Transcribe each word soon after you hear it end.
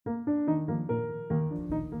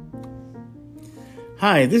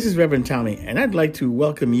Hi, this is Reverend Tommy, and I'd like to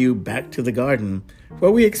welcome you back to the garden, where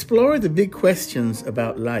we explore the big questions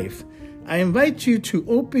about life. I invite you to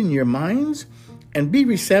open your minds and be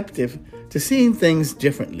receptive to seeing things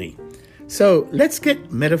differently. So let's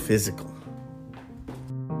get metaphysical.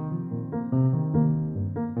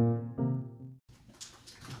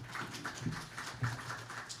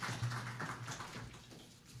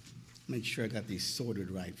 Make sure I got these sorted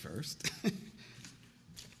right first.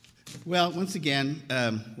 Well, once again,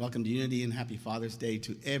 welcome to Unity and happy Father's Day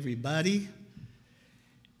to everybody.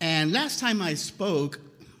 And last time I spoke,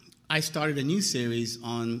 I started a new series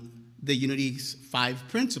on the Unity's 5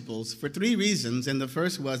 principles for 3 reasons. And the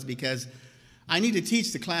first was because I need to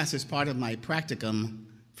teach the class as part of my practicum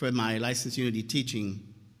for my licensed Unity teaching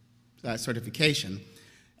certification.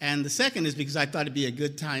 And the second is because I thought it'd be a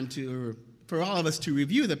good time for all of us to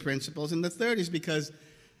review the principles. And the third is because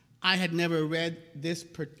I had never read this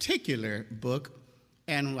particular book,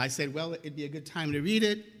 and I said, well, it'd be a good time to read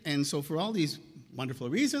it. And so for all these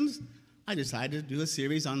wonderful reasons, I decided to do a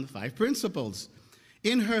series on the 5 principles.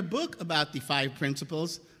 In her book about the 5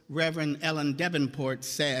 principles, Reverend Ellen Davenport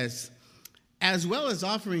says, as well as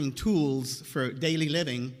offering tools for daily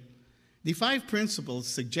living, the 5 principles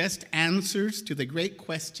suggest answers to the great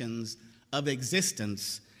questions of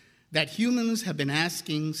existence that humans have been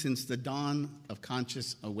asking since the dawn of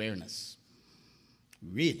conscious awareness.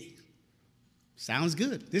 Really? Sounds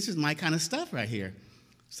good. This is my kind of stuff right here.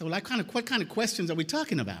 So what kind of questions are we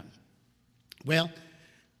talking about? Well,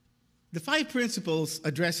 the 5 principles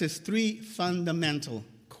addresses 3 fundamental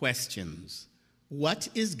questions. What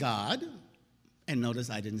is God? And notice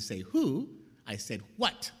I didn't say who, I said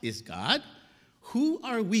what is God? Who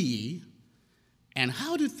are we? And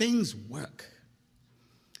how do things work?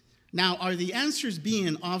 Now, are the answers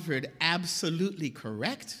being offered absolutely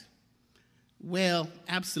correct? Well,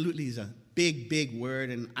 absolutely is a big, big word,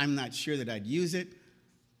 and I'm not sure that I'd use it.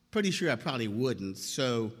 Pretty sure I probably wouldn't.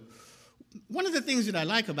 So one of the things that I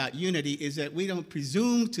like about Unity is that we don't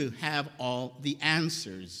presume to have all the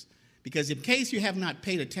answers. Because in case you have not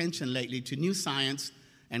paid attention lately to new science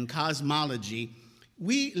and cosmology,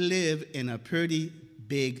 we live in a pretty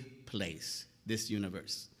big place, this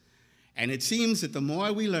universe. And it seems that the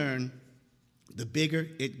more we learn, the bigger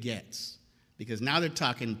it gets. Because now they're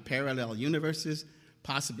talking parallel universes,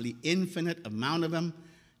 possibly infinite amount of them.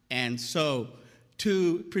 And so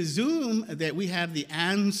to presume that we have the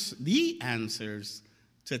answers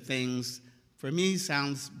to things, for me,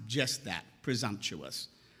 sounds just that, presumptuous.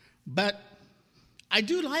 But I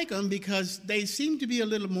do like them because they seem to be a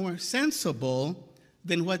little more sensible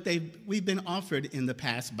than what we've been offered in the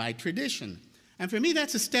past by tradition. And for me,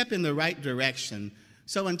 that's a step in the right direction.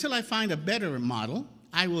 So until I find a better model,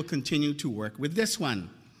 I will continue to work with this one.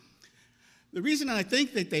 The reason I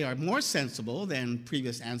think that they are more sensible than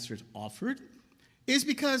previous answers offered is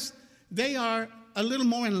because they are a little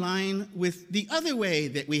more in line with the other way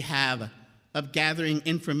that we have of gathering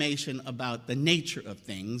information about the nature of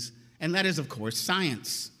things, and that is, of course,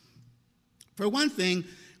 science. For one thing,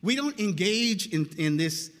 we don't engage in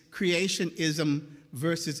this creationism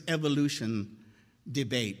versus evolution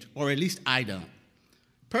debate, or at least I don't.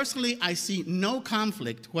 Personally, I see no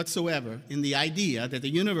conflict whatsoever in the idea that the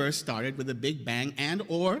universe started with a Big Bang and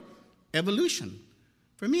or evolution.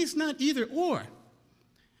 For me, it's not either or.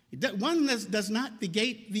 One does not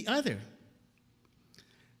negate the other.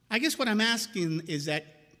 I guess what I'm asking is that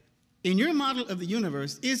in your model of the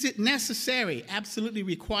universe, is it necessary, absolutely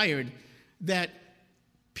required, that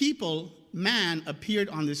man appeared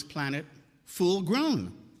on this planet full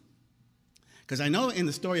grown? Because I know in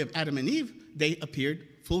the story of Adam and Eve, they appeared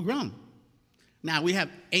full grown. Now, we have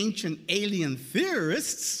ancient alien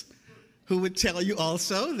theorists who would tell you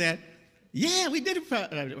also that, yeah, we did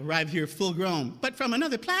arrive here full grown, but from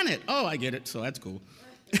another planet. Oh, I get it, so that's cool.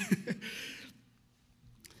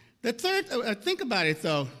 The third, think about it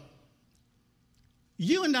though.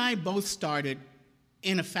 You and I both started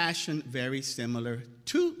in a fashion very similar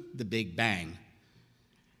to the Big Bang.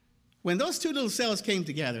 When those 2 little cells came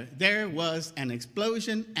together, there was an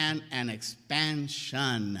explosion and an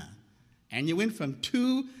expansion. And you went from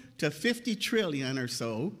 2 to 50 trillion or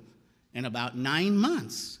so in about 9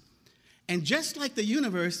 months. And just like the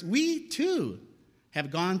universe, we too have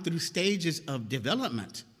gone through stages of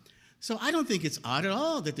development. So I don't think it's odd at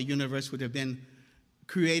all that the universe would have been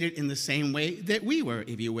created in the same way that we were,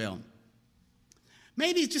 if you will.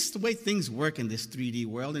 Maybe it's just the way things work in this 3D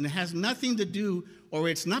world, and it has nothing to do, or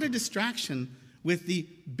it's not a distraction with the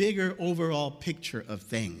bigger overall picture of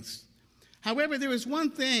things. However, there is one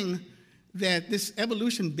thing that this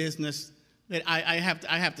evolution business that I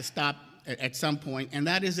have to stop at some point, and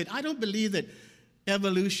that is that I don't believe that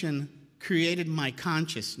evolution created my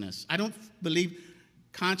consciousness. I don't believe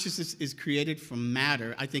consciousness is created from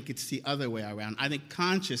matter. I think it's the other way around. I think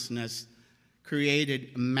consciousness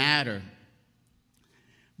created matter.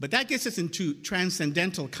 But that gets us into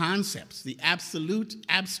transcendental concepts, the absolute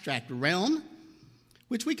abstract realm,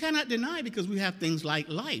 which we cannot deny because we have things like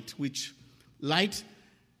light, which light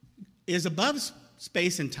is above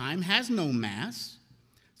space and time, has no mass.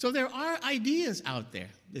 So there are ideas out there.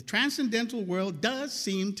 The transcendental world does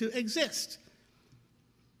seem to exist.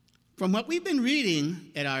 From what we've been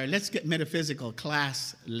reading at our Let's Get Metaphysical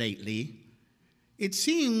class lately, it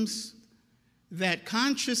seems that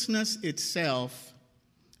consciousness itself,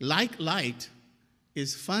 like light,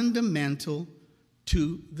 is fundamental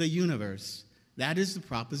to the universe. That is the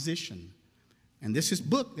proposition. And this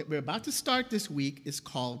book that we're about to start this week is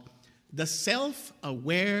called The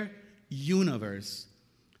Self-Aware Universe: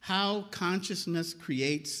 How Consciousness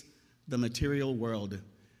Creates the Material World.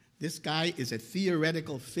 This guy is a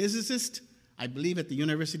theoretical physicist, I believe at the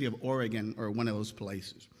University of Oregon or one of those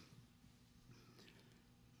places.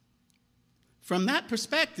 From that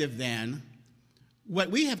perspective, then,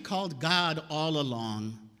 what we have called God all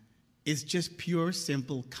along is just pure,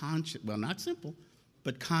 simple consciousness. Well, not simple,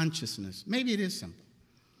 but consciousness. Maybe it is simple.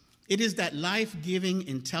 It is that life-giving,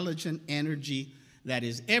 intelligent energy that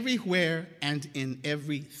is everywhere and in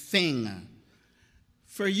everything.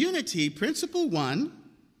 For unity, principle one,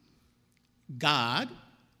 God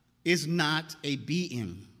is not a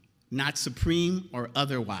being, not supreme or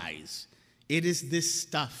otherwise. It is this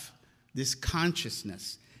stuff, this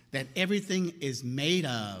consciousness that everything is made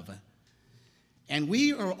of. And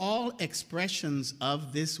we are all expressions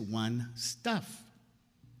of this one stuff.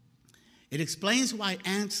 It explains why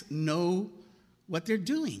ants know what they're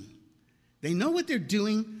doing. They know what they're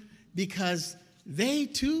doing because they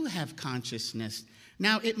too have consciousness.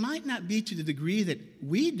 Now, it might not be to the degree that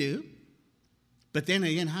we do, but then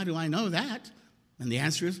again, how do I know that? And the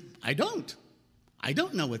answer is, I don't. I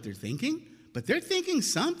don't know what they're thinking, but they're thinking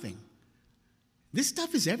something. This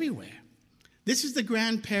stuff is everywhere. This is the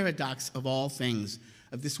grand paradox of all things,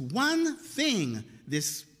 of this one thing,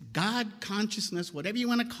 this God consciousness, whatever you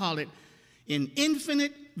want to call it, in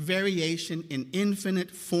infinite variation, in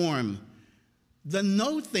infinite form. The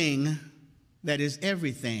no thing that is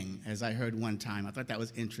everything, as I heard one time. I thought that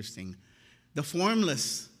was interesting. The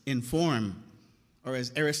formless in form, or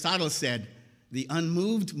as Aristotle said, the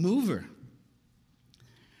unmoved mover.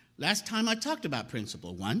 Last time I talked about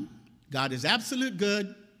principle one, God is absolute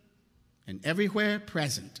good and everywhere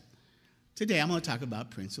present. Today I'm going to talk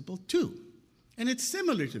about principle two, and it's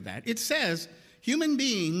similar to that. It says human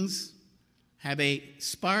beings have a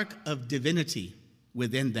spark of divinity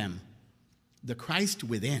within them, the Christ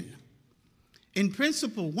within. In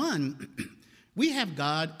principle one, we have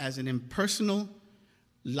God as an impersonal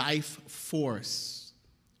life force.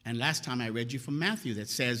 And last time I read you from Matthew that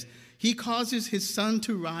says, he causes his sun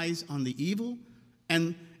to rise on the evil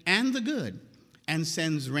and the good, and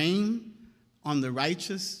sends rain on the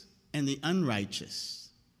righteous and the unrighteous.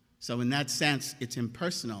 So in that sense, it's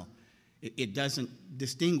impersonal. It doesn't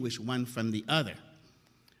distinguish one from the other.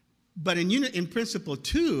 But in principle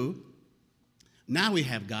two, now we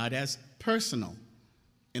have God as personal,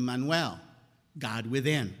 Emmanuel, God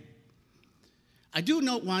within. I do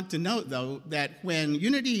want to note, though, that when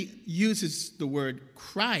Unity uses the word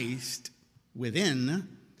Christ within,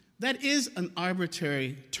 that is an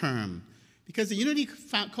arbitrary term, because the Unity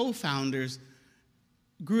co-founders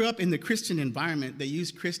grew up in the Christian environment. They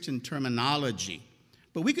used Christian terminology.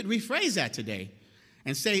 But we could rephrase that today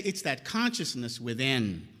and say it's that consciousness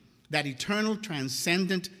within, that eternal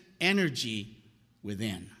transcendent energy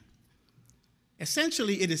within.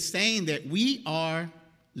 Essentially, it is saying that we are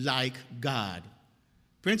like God.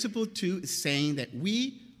 Principle two is saying that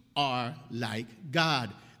we are like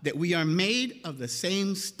God, that we are made of the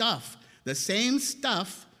same stuff that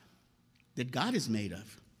God is made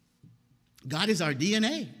of. God is our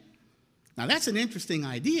DNA. Now, that's an interesting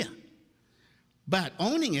idea, but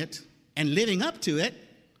owning it and living up to it,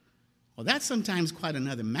 well, that's sometimes quite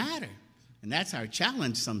another matter, and that's our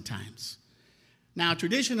challenge sometimes. Now,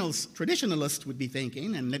 traditionalists would be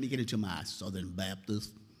thinking, and let me get into my Southern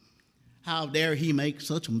Baptist, how dare he make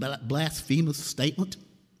such a blasphemous statement?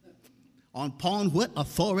 Upon what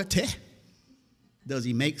authority does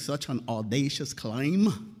he make such an audacious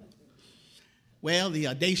claim? Well, the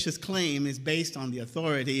audacious claim is based on the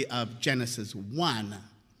authority of Genesis 1.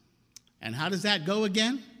 And how does that go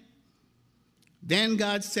again? Then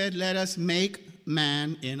God said, let us make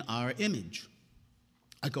man in our image,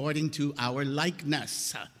 according to our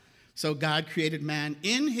likeness. So God created man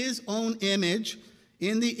in his own image.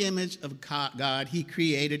 In the image of God, he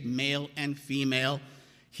created male and female.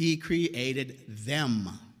 He created them.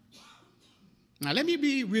 Now, let me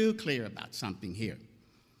be real clear about something here.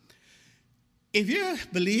 If you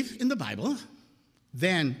believe in the Bible,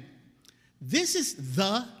 then this is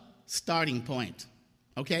the starting point,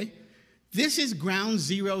 okay? This is ground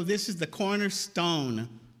zero. This is the cornerstone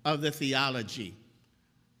of the theology.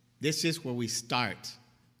 This is where we start.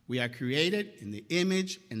 We are created in the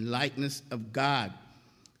image and likeness of God.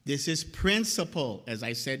 This is principle, as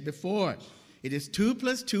I said before. It is 2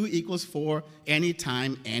 + 2 = 4,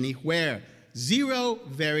 anytime, anywhere. Zero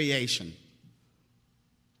variation.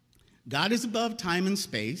 God is above time and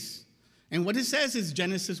space. And what it says in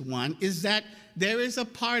Genesis 1 is that there is a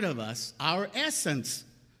part of us, our essence,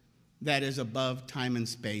 that is above time and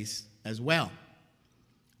space as well.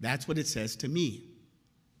 That's what it says to me.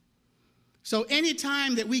 So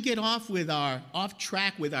anytime that we get off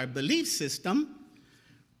track with our belief system,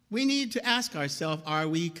 we need to ask ourselves, are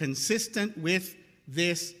we consistent with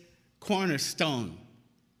this cornerstone,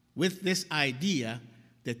 with this idea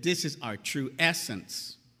that this is our true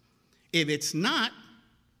essence? If it's not,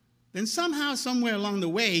 then somehow, somewhere along the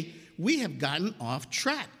way, we have gotten off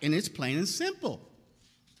track, and it's plain and simple.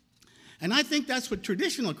 And I think that's what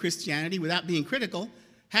traditional Christianity, without being critical,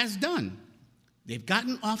 has done. They've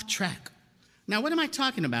gotten off track. Now, what am I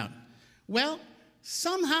talking about? Well,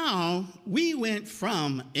 somehow we went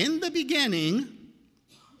from, in the beginning,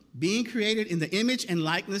 being created in the image and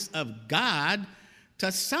likeness of God,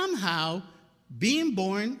 to somehow being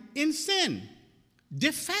born in sin,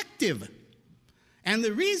 defective. And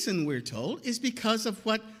the reason, we're told, is because of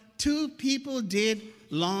what 2 people did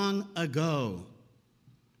long ago.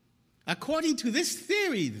 According to this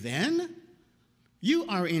theory, then, you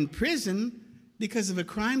are in prison because of a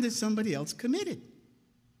crime that somebody else committed.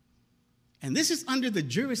 And this is under the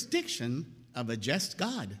jurisdiction of a just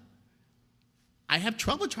God. I have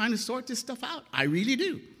trouble trying to sort this stuff out. I really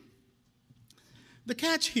do. The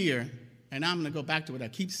catch here, and I'm going to go back to what I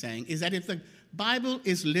keep saying, is that if the Bible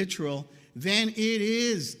is literal, then it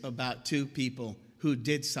is about 2 people who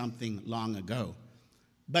did something long ago.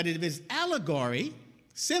 But if it's allegory,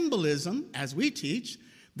 symbolism, as we teach,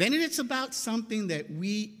 then it's about something that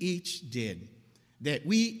we each did, that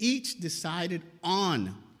we each decided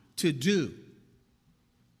on to do.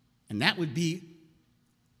 And that would be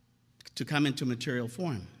to come into material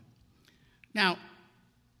form. Now,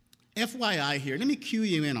 FYI here, let me cue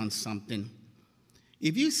you in on something.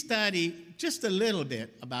 If you study just a little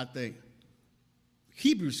bit about the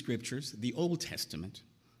Hebrew Scriptures, the Old Testament,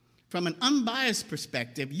 from an unbiased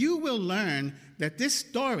perspective, you will learn that this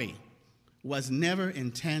story was never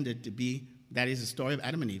intended to be, that is the story of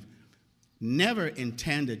Adam and Eve, never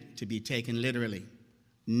intended to be taken literally.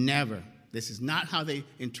 Never. This is not how they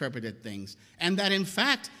interpreted things. And that, in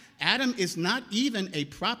fact, Adam is not even a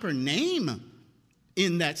proper name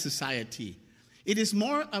in that society. It is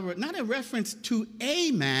more not a reference to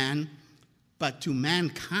a man, but to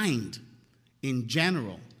mankind in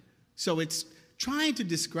general. So it's trying to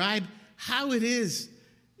describe how it is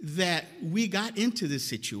that we got into this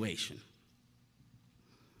situation.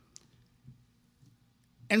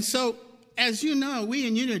 And so, as you know, we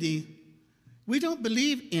in Unity, we don't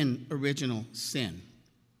believe in original sin.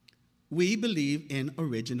 We believe in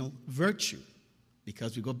original virtue,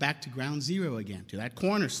 because we go back to ground zero again, to that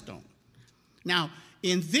cornerstone. Now,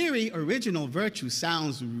 in theory, original virtue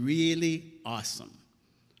sounds really awesome.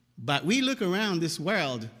 But we look around this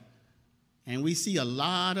world and we see a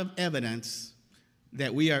lot of evidence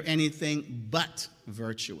that we are anything but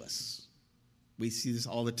virtuous. We see this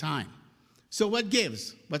all the time. So what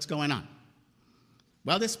gives? What's going on?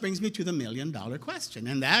 Well, this brings me to the million-dollar question,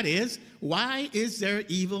 and that is, why is there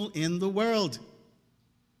evil in the world?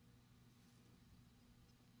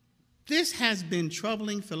 This has been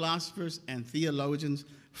troubling philosophers and theologians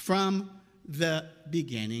from the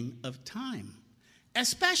beginning of time,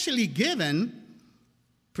 especially given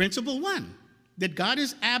principle 1, that God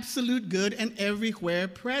is absolute good and everywhere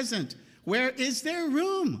present. Where is there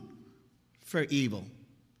room for evil,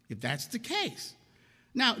 if that's the case?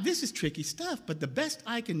 Now, this is tricky stuff, but the best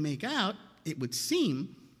I can make out, it would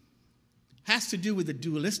seem, has to do with the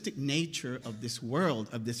dualistic nature of this world,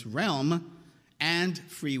 of this realm, and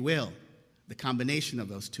free will, the combination of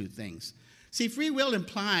those 2 things. See, free will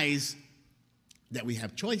implies that we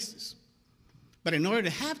have choices. But in order to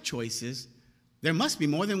have choices, there must be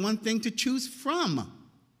more than one thing to choose from.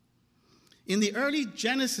 In the early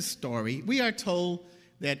Genesis story, we are told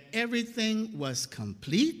that everything was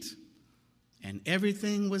complete and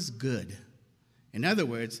everything was good. In other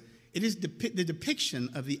words, it is the depiction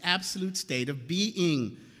of the absolute state of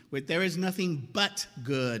being, where there is nothing but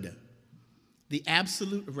good, the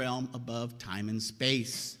absolute realm above time and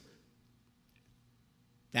space.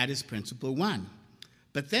 That is principle one.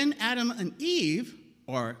 But then Adam and Eve,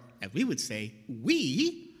 or as we would say,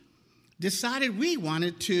 we, decided we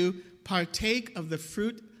wanted to partake of the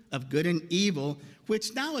fruit of good and evil,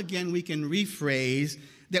 which now again we can rephrase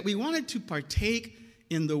that we wanted to partake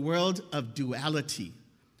in the world of duality,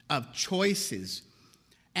 of choices.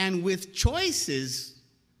 And with choices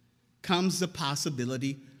comes the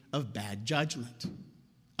possibility of bad judgment,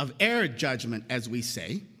 of error judgment, as we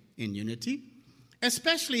say in Unity,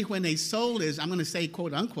 especially when a soul is, I'm going to say,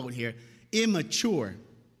 quote unquote here, immature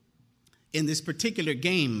in this particular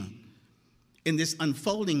game, in this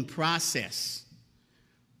unfolding process.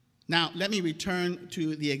 Now, let me return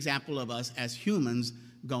to the example of us as humans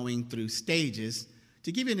going through stages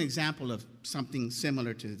to give you an example of something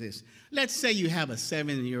similar to this. Let's say you have a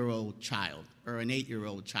 7-year-old child or an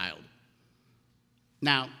 8-year-old child.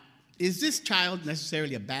 Now, is this child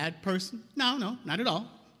necessarily a bad person? No, not at all.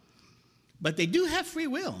 But they do have free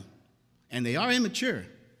will, and they are immature.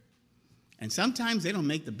 And sometimes they don't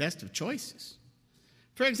make the best of choices.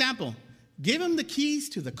 For example, give them the keys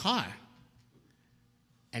to the car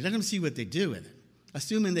and let them see what they do with it,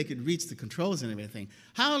 assuming they could reach the controls and everything.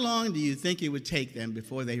 How long do you think it would take them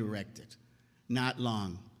before they wrecked it? Not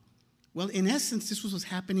long. Well, in essence, this was what's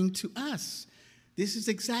happening to us. This is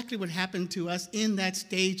exactly what happened to us in that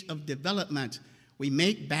stage of development. We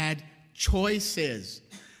make bad choices.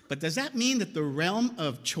 But does that mean that the realm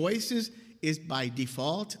of choices is by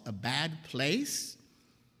default a bad place?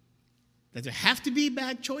 Does there have to be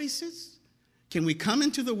bad choices? Can we come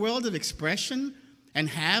into the world of expression and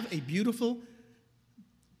have a beautiful,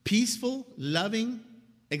 peaceful, loving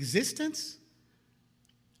existence?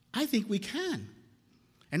 I think we can.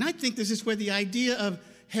 And I think this is where the idea of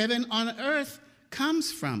heaven on earth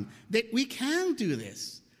comes from, that we can do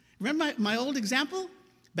this. Remember my old example?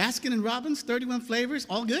 Baskin and Robbins, 31 flavors,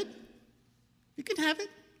 all good? You can have it.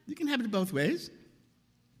 You can have it both ways.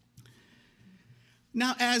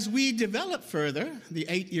 Now, as we develop further, the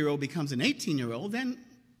 8-year-old becomes an 18-year-old, then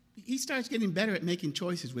he starts getting better at making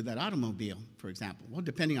choices with that automobile, for example. Well,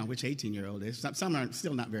 depending on which 18-year-old is. Some are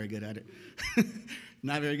still not very good at it.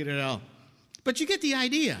 Not very good at all. But you get the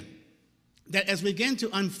idea that as we begin to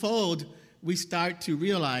unfold, we start to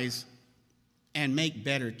realize and make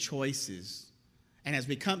better choices. And as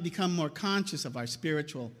we become more conscious of our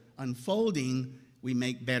spiritual unfolding, we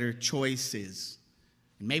make better choices.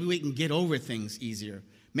 And maybe we can get over things easier.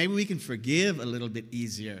 Maybe we can forgive a little bit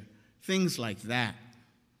easier. Things like that.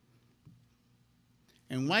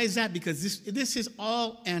 And why is that? Because this is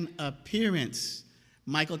all an appearance.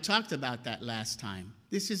 Michael talked about that last time.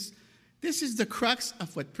 This is the crux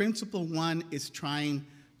of what Principle 1 is trying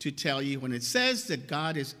to tell you when it says that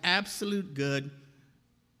God is absolute good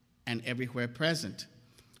and everywhere present.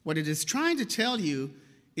 What it is trying to tell you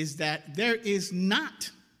is that there is not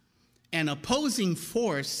an opposing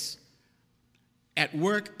force at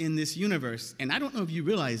work in this universe. And I don't know if you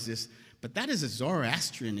realize this, but that is a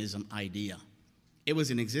Zoroastrianism idea. It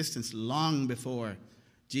was in existence long before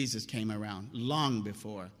Jesus came around, long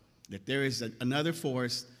before, that there is another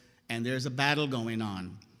force and there's a battle going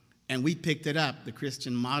on. And we picked it up. The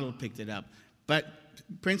Christian model picked it up. But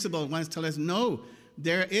Principle 1 tells us, no,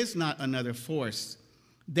 there is not another force.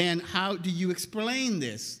 Then how do you explain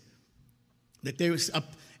this? That there is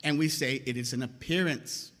and we say it is an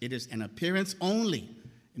appearance. It is an appearance only.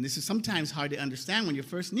 And this is sometimes hard to understand when you're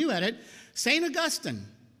first new at it. St. Augustine,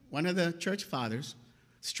 one of the church fathers,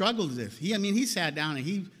 struggled with this. He sat down and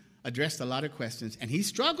he addressed a lot of questions, and he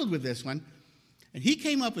struggled with this one. And he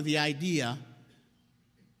came up with the idea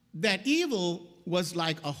that evil was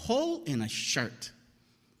like a hole in a shirt.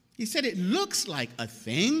 He said it looks like a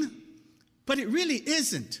thing, but it really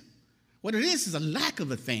isn't. What it is a lack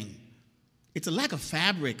of a thing. It's a lack of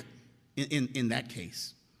fabric in that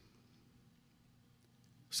case.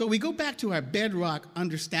 So we go back to our bedrock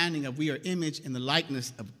understanding of we are image in the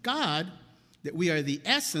likeness of God, that we are the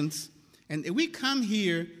essence, and that we come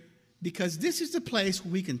here because this is the place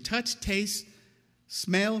where we can touch, taste,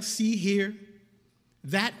 smell, see, hear,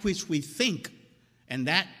 that which we think, and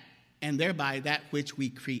thereby that which we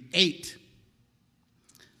create.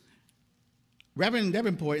 Reverend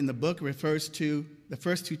Davenport in the book refers to the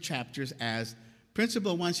first 2 chapters as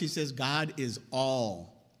Principle 1, she says, God is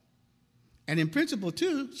all. And in Principle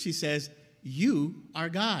 2, she says, you are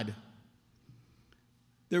God.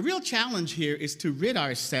 The real challenge here is to rid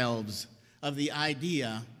ourselves of the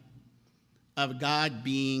idea of God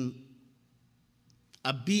being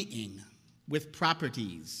a being with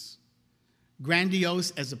properties,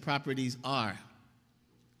 grandiose as the properties are.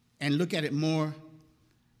 and look at it more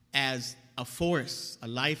as a force, a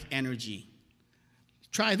life energy.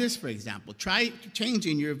 Try this, for example. Try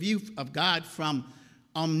changing your view of God from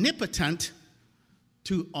omnipotent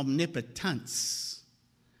to omnipotence,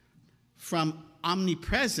 from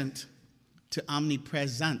omnipresent to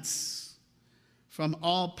omnipresence, from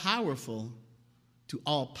all-powerful to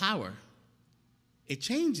all-power. It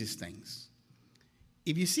changes things.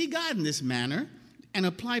 If you see God in this manner and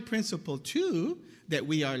apply principle 2, that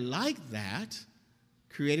we are like that,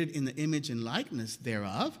 created in the image and likeness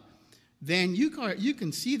thereof, then you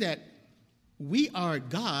can see that we are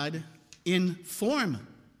God in form.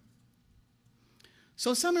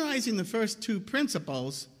 So summarizing the first 2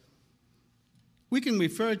 principles, we can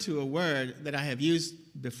refer to a word that I have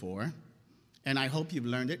used before, and I hope you've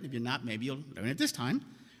learned it. If you're not, maybe you'll learn it this time.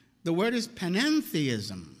 The word is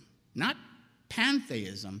panentheism, not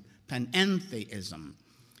pantheism, panentheism.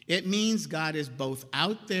 It means God is both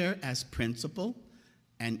out there as principle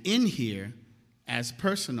and in here as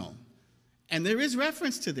personal. And there is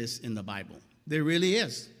reference to this in the Bible. There really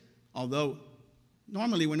is, although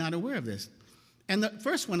normally we're not aware of this. And the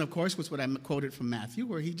first one, of course, was what I quoted from Matthew,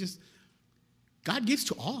 where God gives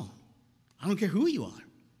to all. I don't care who you are.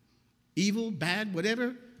 Evil, bad,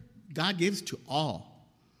 whatever, God gives to all.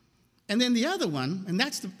 And then the other one, and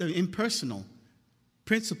that's the impersonal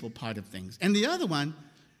principle part of things. And the other one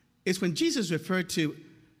is when Jesus referred to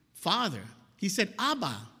Father, he said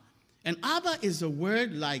Abba. And Abba is a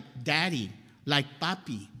word like daddy, like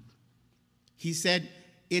papi. He said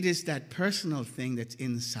it is that personal thing that's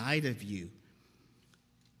inside of you.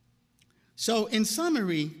 So in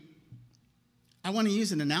summary, I want to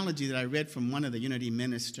use an analogy that I read from one of the Unity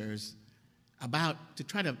ministers to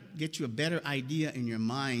try to get you a better idea in your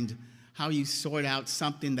mind how you sort out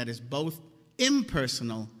something that is both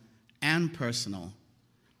impersonal and personal.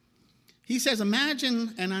 He says,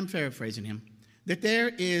 imagine, and I'm paraphrasing him, that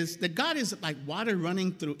God is like water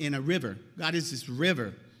running through in a river. God is this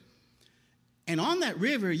river. And on that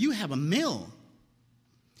river, you have a mill.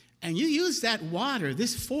 And you use that water,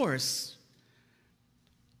 this force,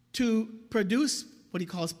 to produce what he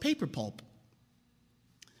calls paper pulp.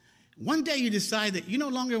 One day you decide that you no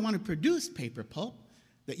longer want to produce paper pulp,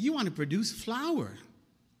 that you want to produce flour.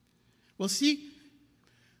 Well, see,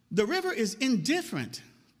 the river is indifferent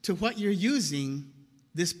to what you're using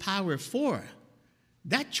this power for.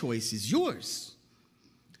 That choice is yours.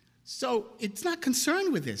 So it's not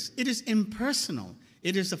concerned with this. It is impersonal.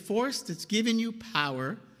 It is a force that's giving you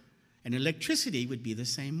power, and electricity would be the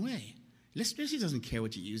same way. Electricity doesn't care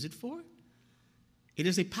what you use it for. It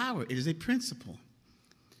is a power. It is a principle.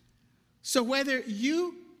 So whether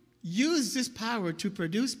you use this power to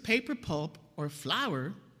produce paper pulp or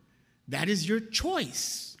flour, that is your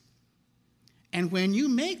choice. And when you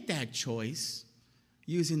make that choice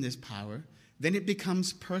using this power, then it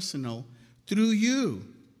becomes personal through you.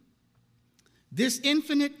 This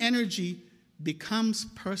infinite energy becomes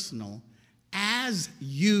personal as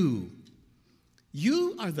you.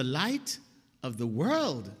 You are the light of the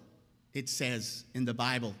world, it says in the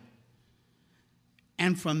Bible.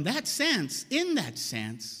 And from that sense, in that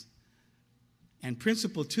sense, and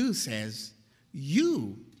principle 2 says,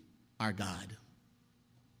 you are God.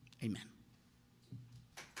 Amen.